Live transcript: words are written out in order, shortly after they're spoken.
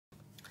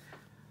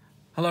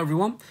Hello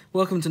everyone,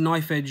 welcome to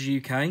Knife Edge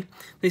UK.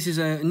 This is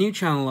a new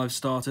channel I've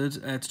started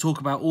to talk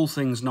about all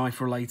things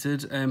knife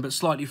related, but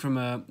slightly from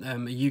a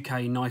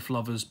UK knife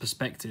lover's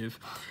perspective.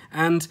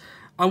 And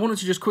I wanted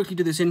to just quickly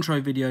do this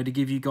intro video to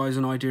give you guys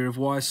an idea of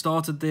why I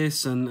started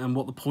this and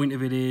what the point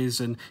of it is,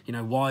 and you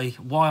know why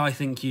I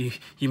think you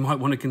might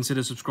want to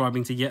consider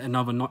subscribing to yet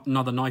another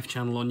knife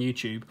channel on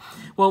YouTube.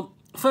 Well,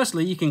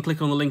 firstly, you can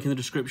click on the link in the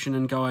description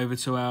and go over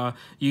to our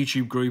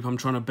YouTube group. I'm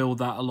trying to build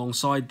that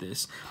alongside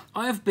this.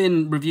 I have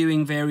been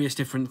reviewing various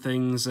different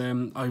things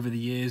over the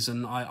years,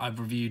 and I've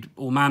reviewed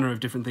all manner of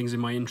different things in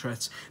my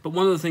interests. But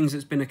one of the things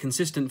that's been a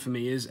consistent for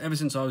me is, ever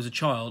since I was a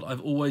child,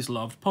 I've always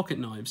loved pocket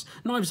knives.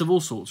 Knives of all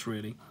sorts,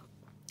 really.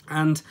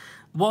 And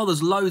while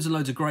there's loads and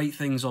loads of great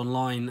things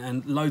online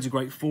and loads of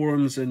great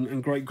forums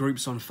and great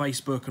groups on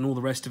Facebook and all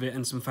the rest of it,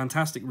 and some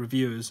fantastic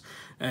reviewers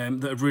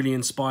that have really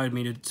inspired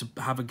me to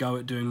have a go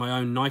at doing my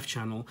own knife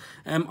channel,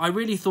 I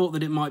really thought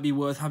that it might be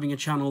worth having a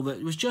channel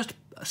that was just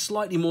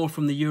slightly more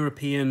from the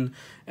European,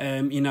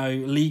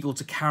 legal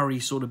to carry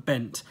sort of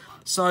bent.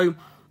 So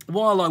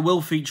while I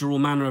will feature all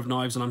manner of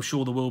knives, and I'm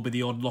sure there will be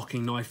the odd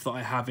locking knife that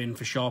I have in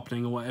for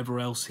sharpening or whatever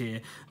else here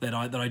that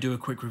I do a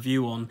quick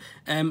review on,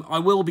 I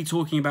will be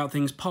talking about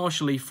things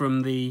partially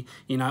from the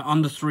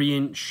under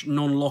 3-inch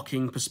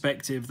non-locking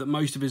perspective that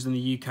most of us in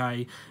the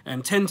UK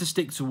tend to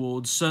stick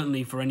towards,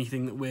 certainly for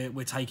anything that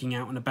we're taking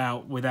out and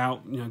about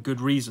without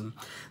good reason.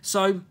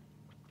 So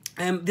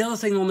the other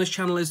thing on this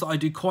channel is that I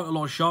do quite a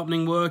lot of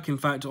sharpening work. In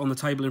fact, on the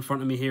table in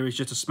front of me here is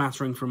just a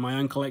smattering from my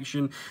own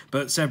collection,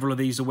 but several of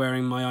these are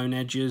wearing my own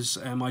edges.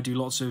 I do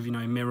lots of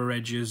mirror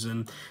edges,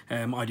 and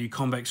I do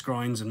convex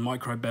grinds and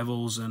micro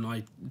bevels, and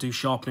I do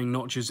sharpening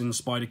notches in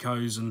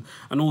Spydercos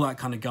and all that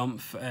kind of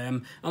gumph.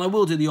 And I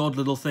will do the odd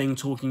little thing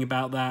talking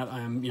about that.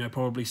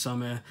 Probably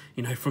some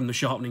from the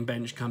sharpening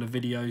bench kind of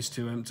videos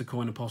to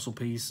coin Apostle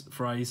P's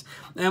phrase.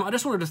 I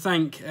just wanted to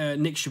thank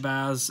Nick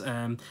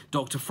Shabazz,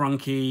 Dr.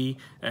 Frunky,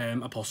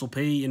 Apostle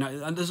P,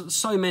 and there's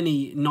so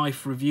many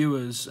knife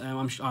reviewers.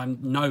 I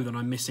know that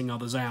I'm missing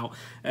others out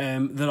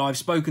that I've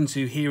spoken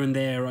to here and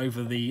there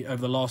over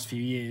the last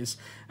few years,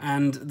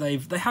 and they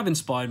have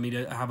inspired me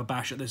to have a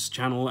bash at this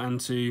channel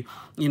and to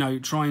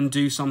try and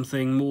do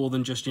something more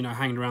than just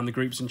hanging around the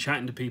groups and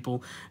chatting to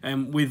people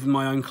with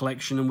my own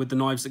collection and with the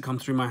knives that come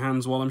through my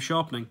hands while I'm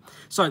sharpening.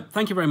 So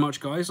thank you very much,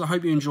 guys. I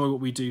hope you enjoy what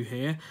we do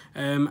here,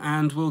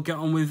 and we'll get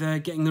on with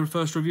getting the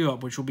first review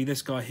up, which will be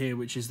this guy here,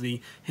 which is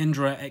the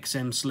Hindra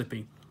XM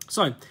Slippy.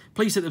 So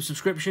please hit the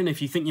subscription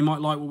if you think you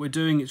might like what we're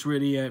doing. It's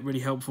really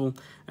really helpful,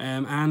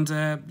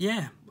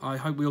 yeah, I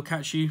hope we'll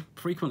catch you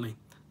frequently.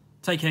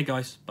 Take care,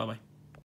 guys. Bye bye.